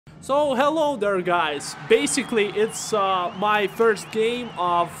So hello there guys, basically it's my first game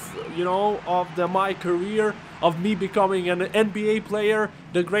of, my career of me becoming an NBA player,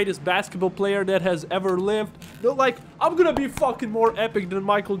 the greatest basketball player that has ever lived. Like, I'm gonna be fucking more epic than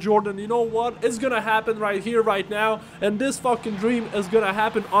Michael Jordan. You know what? It's gonna happen right here, right now, and this fucking dream is gonna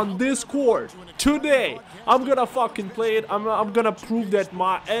happen on this court today. I'm gonna fucking play it. I'm gonna prove that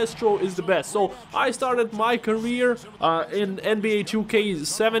Maestro is the best. So I started my career in NBA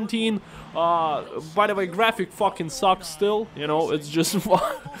 2K17. By the way, graphic fucking sucks still. You know, it's just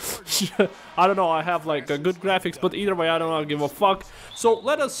I don't know. I have like good graphics, but either way, I don't give a fuck. So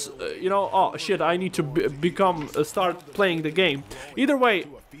let us, oh shit, I need to start playing the game. Either way,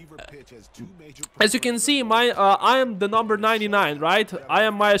 as you can see, I am the number 99, right? I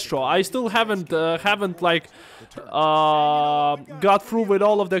am Maestro. I still haven't like got through with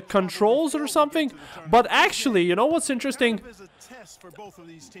all of the controls or something. But actually, you know what's interesting?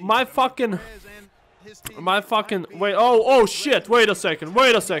 My fucking wait, oh shit, wait a second,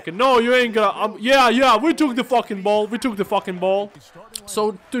 no, you ain't gonna, yeah, we took the fucking ball,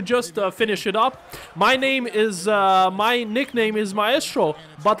 so to just finish it up, my nickname is Maestro,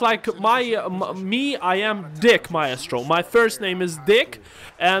 but like I am Dick Maestro. My first name is Dick,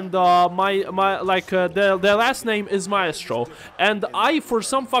 and the last name is Maestro, and for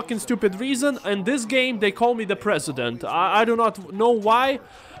some fucking stupid reason in this game they call me the president. I do not know why.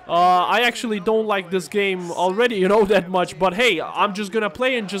 I actually don't like this game already, that much, but hey, I'm just gonna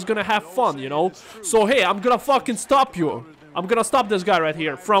play and just gonna have fun, so hey, I'm gonna fucking stop you. I'm gonna stop this guy right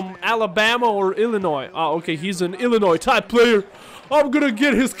here from Alabama or Illinois. Okay, he's an Illinois type player. I'm gonna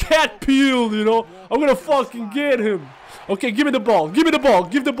get his cat peeled, I'm gonna fucking get him. Okay, give me the ball, give the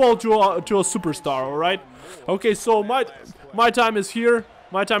ball to a superstar, alright? Okay, so my time is here,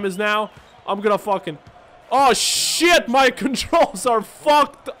 my time is now. I'm gonna fucking... Oh shit, my controls are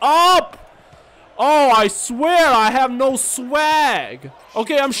fucked up! Oh, I swear I have no swag.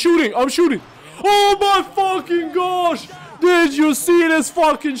 Okay, I'm shooting. Oh my fucking gosh! Did you see this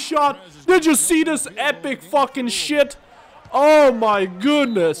fucking shot? Did you see this epic fucking shit? Oh my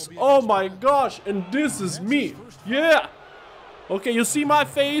goodness. Oh my gosh, and this is me. Yeah. Okay, you see my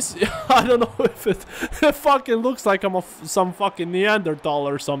face? I don't know if it fucking looks like I'm some fucking Neanderthal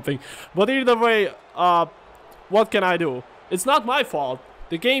or something. But either way, what can I do? It's not my fault.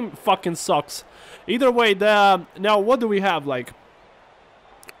 The game fucking sucks. Either way, now what do we have? Like,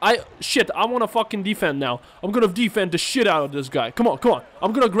 I wanna fucking defend now. I'm gonna defend the shit out of this guy. Come on.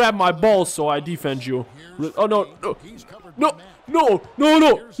 I'm gonna grab my balls so I defend you. Oh no.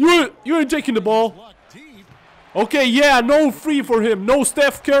 You ain't taking the ball. Okay, yeah, no free for him. No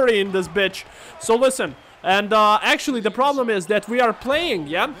Steph Curry in this bitch. So listen, and actually the problem is that we are playing,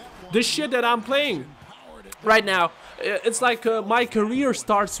 yeah? This shit that I'm playing right now, it's like my career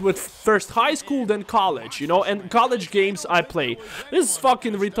starts with first high school, then college, and college games I play. This is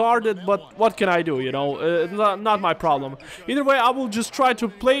fucking retarded, but what can I do, not my problem. Either way, I will just try to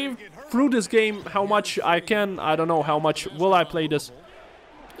play through this game how much I can. I don't know how much will I play this,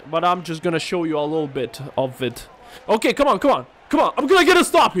 but I'm just gonna show you a little bit of it. Okay, come on. I'm gonna get a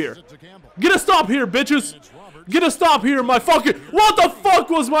stop here. Get a stop here, bitches. Get a stop here, my fucking... What the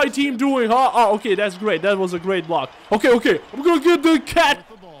fuck was my team doing, huh? Oh, okay, that's great. That was a great block. Okay. I'm gonna get the cat.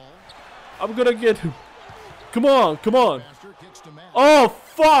 I'm gonna get him. Come on. Oh,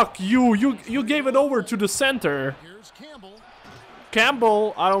 fuck you. You gave it over to the center.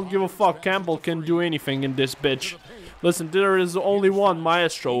 Campbell, I don't give a fuck. Campbell can do anything in this bitch. Listen, there is only one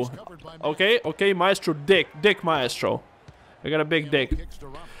Maestro. Okay, Maestro Dick Maestro. I got a big dick.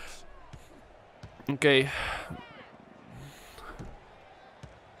 Okay.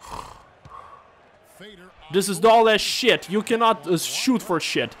 This is all that shit. You cannot shoot for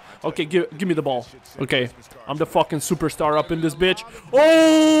shit. Okay, give me the ball. Okay, I'm the fucking superstar up in this bitch.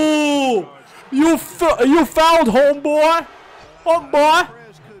 Oh! You fouled, homeboy.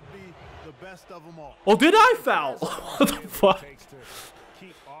 Oh, did I foul? What the fuck?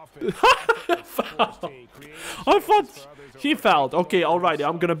 I thought he fouled. Okay, alright.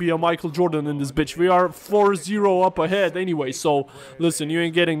 I'm gonna be a Michael Jordan in this bitch. We are 4-0 up ahead anyway. So, listen, you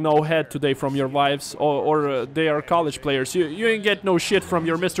ain't getting no head today from your wives. Or they are college players. You ain't get no shit from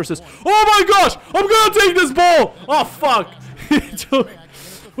your mistresses. Oh my gosh! I'm gonna take this ball! Oh, fuck!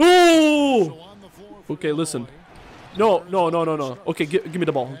 Ooh! Okay, listen. No. Okay, give me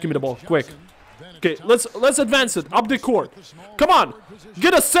the ball. Quick. Okay, let's advance it up the court. Come on,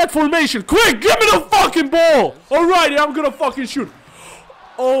 get a set formation. Quick, give me the fucking ball. Alrighty, I'm gonna fucking shoot.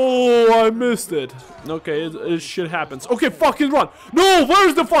 Oh, I missed it. Okay, it shit happens. Okay, fucking run. No,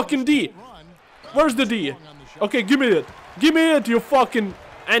 where's the fucking D? Where's the D? Okay, give me it, you fucking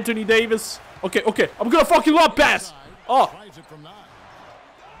Anthony Davis. Okay, okay. I'm gonna fucking lob pass. Oh.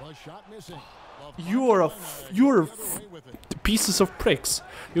 You're pieces of pricks.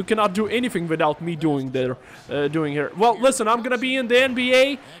 You cannot do anything without me doing here. Well, listen, I'm gonna be in the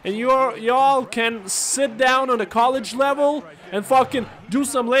NBA, and y'all can sit down on the college level and fucking do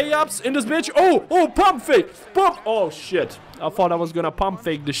some layups in this bitch. Oh, pump fake, pump. Oh shit! I thought I was gonna pump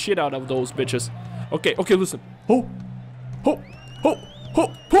fake the shit out of those bitches. Okay, listen. Oh,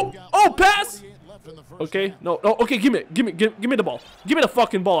 pass. Okay, no. Okay, give me the ball. Give me the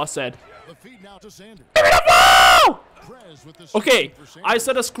fucking ball. I said. Give me the ball! Okay, I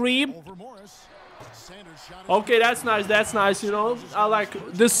said a scream. Okay, that's nice, you know. I like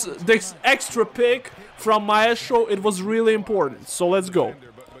this extra pick from Maestro. It was really important, so let's go.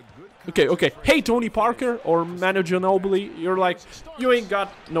 Okay. Hey, Tony Parker or Manu Ginobili, you ain't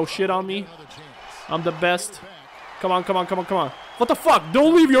got no shit on me. I'm the best. Come on. What the fuck?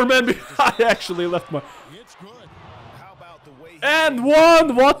 Don't leave your man behind. I actually left my... And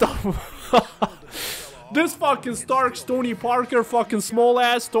one! What the... This fucking Starks Tony Parker, fucking small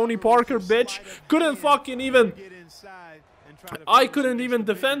ass Tony Parker bitch, couldn't fucking even... I couldn't even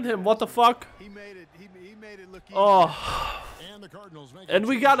defend him, what the fuck? Oh... And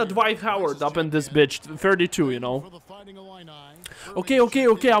we got a Dwight Howard up in this bitch, 32, you know. Okay,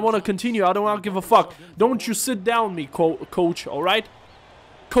 I want to continue. I don't give a fuck. Don't you sit down me, coach, alright?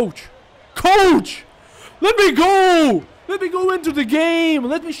 Coach! Let me go! Let me go into the game!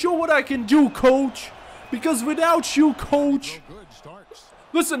 Let me show what I can do, coach! Because without you, coach...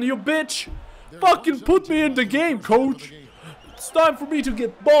 Listen, you bitch! Fucking put me in the game, coach! It's time for me to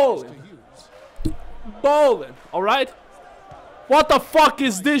get balling. Alright? What the fuck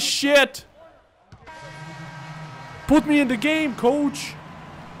is this shit? Put me in the game, coach.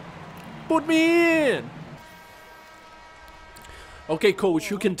 Put me in. Okay, coach,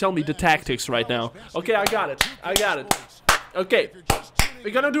 you can tell me the tactics right now. Okay, I got it. Okay,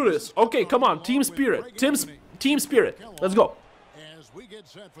 we're gonna do this. Okay, come on, team spirit. Team spirit. Let's go.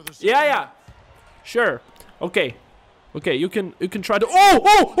 Yeah. Sure. Okay, you can try to...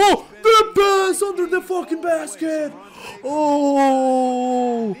 Oh! The pass under the fucking basket!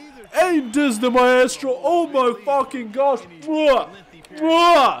 Oh! Ain't this the Maestro? Oh my fucking gosh!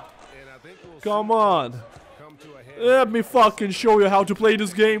 Come on! Let me fucking show you how to play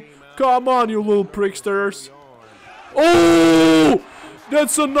this game. Come on, you little pricksters! Oh!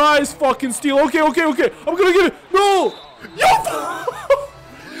 That's a nice fucking steal. Okay. I'm gonna get it. No!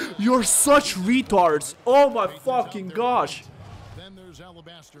 You're such retards. Oh my fucking gosh.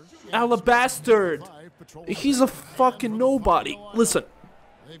 Alabaster. He's a fucking nobody. Listen.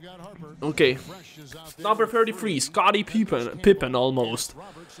 Okay. Number 33, Scottie Pippen almost.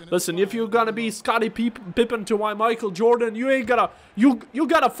 Listen, if you're gonna be Scottie Pippen to my Michael Jordan, you ain't gotta... You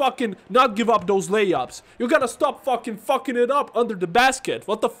gotta fucking not give up those layups. You gotta stop fucking it up under the basket.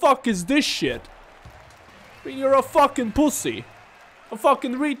 What the fuck is this shit? I mean, you're a fucking pussy. A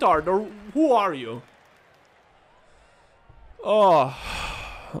fucking retard, or who are you? Oh,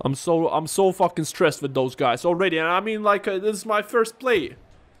 I'm so fucking stressed with those guys already, and I mean, like, this is my first play.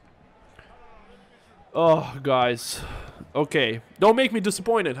 Oh, guys. Okay, don't make me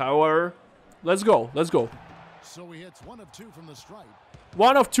disappointed. However, let's go. So he hits 1 of 2 from the stripe.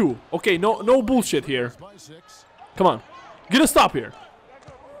 1 of 2. Okay, no bullshit here. Come on, get a stop here.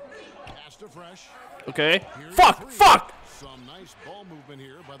 Okay. Fuck. Some nice ball movement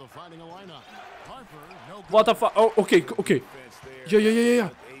here by the Fighting Illini. What the fuck? Oh, okay. Yeah.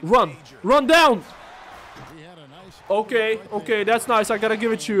 Run down. Okay, that's nice. I gotta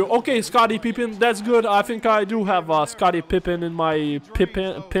give it to you. Okay, Scottie Pippen, that's good. I think I do have Scottie Pippen in my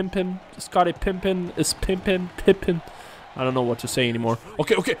Pimpin. Scottie Pippen is Pippen. I don't know what to say anymore.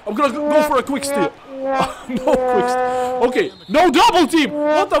 Okay. I'm gonna go for a quick steal. No quick steal. Okay, no double team.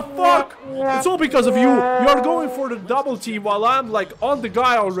 What the fuck? It's all because of you. You're going for the double team while I'm like on the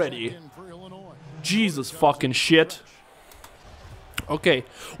guy already. Jesus fucking shit. Okay.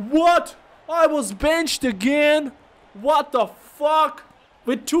 What? I was benched again? What the fuck?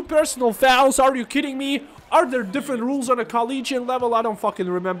 With 2 personal fouls? Are you kidding me? Are there different rules on a collegiate level? I don't fucking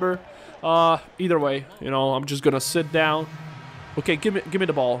remember. Either way, you know, I'm just gonna sit down. Okay, give me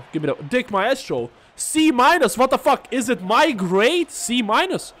the ball. Give me the... Dick Maestro. C-. What the fuck? Is it my grade? C-.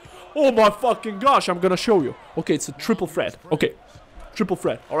 Oh my fucking gosh, I'm gonna show you. Okay, it's a triple threat. Okay. Triple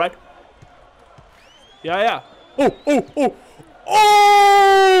threat, alright? Yeah.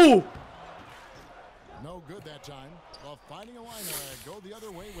 Oh! No good that time.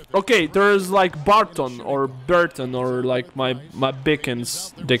 Okay, there's like Barton or Burton or like my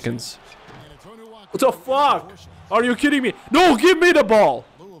Dickens. What the fuck? Are you kidding me? No, give me the ball.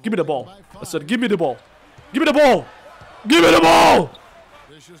 Give me the ball. I said, give me the ball. Give me the ball. Give me the ball.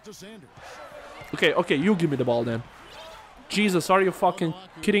 Okay, okay, you give me the ball then. Jesus, are you fucking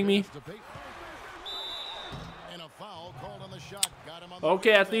kidding me?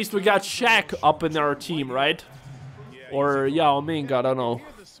 Okay, at least we got Shaq up in our team, right? Or Yao Ming, I don't know.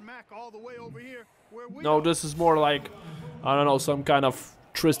 No, this is more like, I don't know, some kind of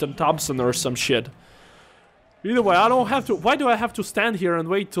Tristan Thompson or some shit. Either way, I don't have to. Why do I have to stand here and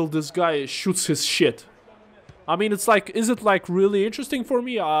wait till this guy shoots his shit? I mean, it's like, is it like really interesting for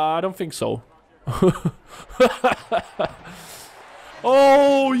me? I don't think so.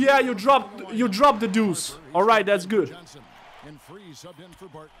 Oh yeah, you dropped the deuce. All right, that's good.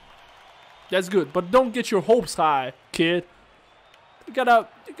 That's good, but don't get your hopes high, kid. You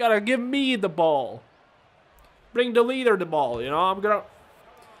gotta give me the ball. Bring the leader the ball. You know,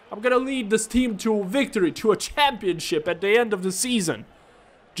 I'm gonna lead this team to victory, to a championship at the end of the season.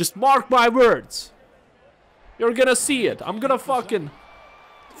 Just mark my words. You're gonna see it. I'm gonna fucking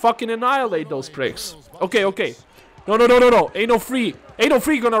annihilate those pricks. Okay, okay. No, no, no, no, no. Ain't no free. Ain't no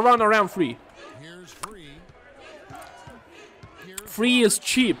free gonna run around free. Free is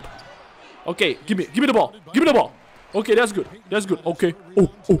cheap. Okay, give me the ball. Give me the ball. Okay, that's good. That's good. Okay.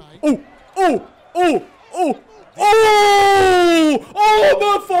 Oh, oh, oh, oh, oh, oh, oh, oh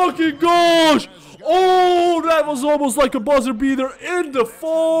my fucking gosh. Oh, that was almost like a buzzer beater in the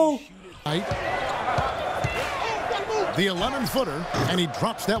fall. The 11-footer, and he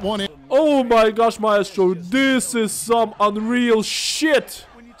drops that one in. Oh my gosh, Maestro, this is some unreal shit.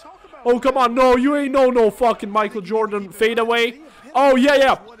 Oh, come on, no, you ain't no fucking Michael Jordan fadeaway. Oh, yeah,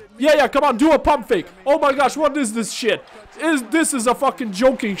 yeah. Yeah, yeah, come on, do a pump fake. Oh my gosh, what is this shit? This is a fucking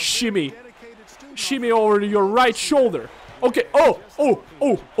joking shimmy. Shimmy over your right shoulder. Okay, oh, oh,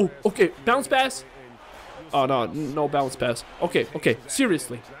 oh, oh, okay, bounce pass. Oh, no, no bounce pass. Okay, okay,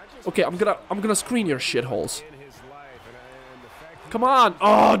 seriously. Okay, I'm gonna screen your shitholes. Come on.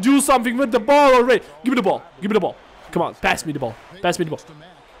 Oh, do something with the ball already. Give me the ball. Give me the ball. Come on, pass me the ball. Pass me the ball.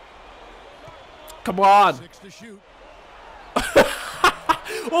 Come on.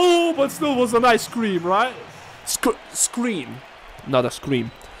 Oh, but still was a nice scream, right? Scream. Not a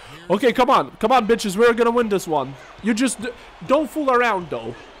scream. Okay, come on. Come on, bitches. We're gonna win this one. You just... Don't fool around,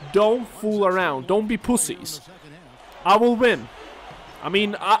 though. Don't fool around. Don't be pussies. I will win. I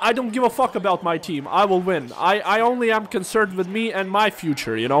mean, I don't give a fuck about my team. I will win. I only am concerned with me and my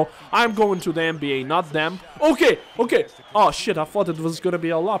future, you know? I'm going to the NBA, not them. Okay, okay. Oh, shit, I thought it was gonna be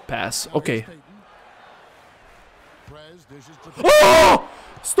a lob pass. Okay. Oh!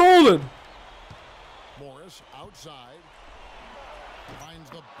 Stolen!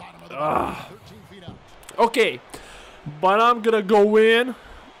 Okay. But I'm gonna go in.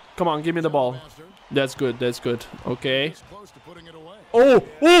 Come on, give me the ball. That's good, that's good. Okay. Oh,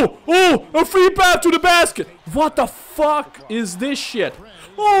 oh, oh! A free pass to the basket! What the fuck is this shit?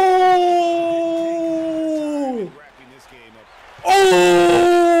 Oh!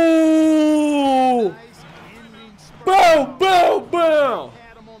 Oh! Boom, boom, boom!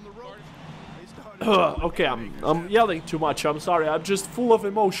 Okay, I'm yelling too much. I'm sorry. I'm just full of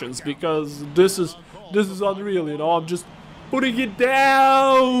emotions because this is unreal, you know. I'm just putting it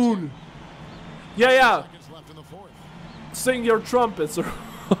down. Yeah, yeah. Sing your trumpets or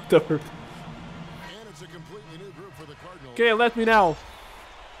whatever. Okay, let me now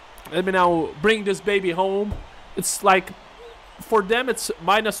bring this baby home. It's like, for them it's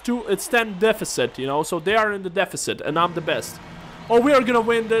 -2, it's 10 deficit, you know, so they are in the deficit and I'm the best. Oh, we are gonna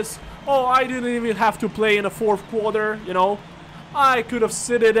win this. Oh, I didn't even have to play in the 4th quarter, you know. I could have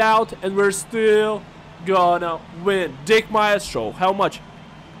sit it out and we're still gonna win. Dick Maestro, how much?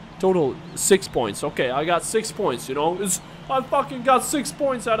 Total 6 points. Okay, I got 6 points, you know. I fucking got 6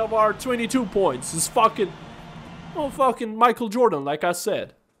 points out of our 22 points. It's fucking... Oh, fucking Michael Jordan, like I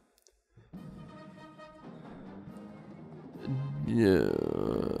said. Yeah,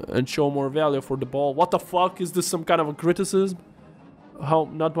 and show more value for the ball. What the fuck? Is this some kind of a criticism? How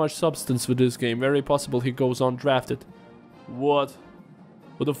not much substance with this game. Very possible he goes undrafted. What?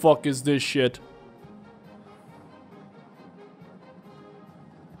 What the fuck is this shit?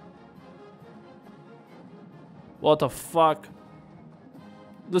 What the fuck?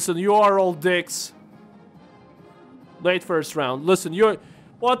 Listen, you are all dicks. Late 1st round. Listen, you're...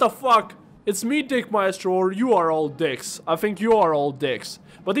 What the fuck? It's me, Dick Maestro, or you are all dicks. I think you are all dicks.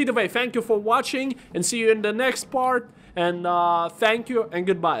 But either way, thank you for watching, and see you in the next part. And thank you, and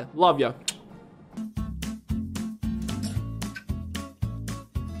goodbye. Love ya.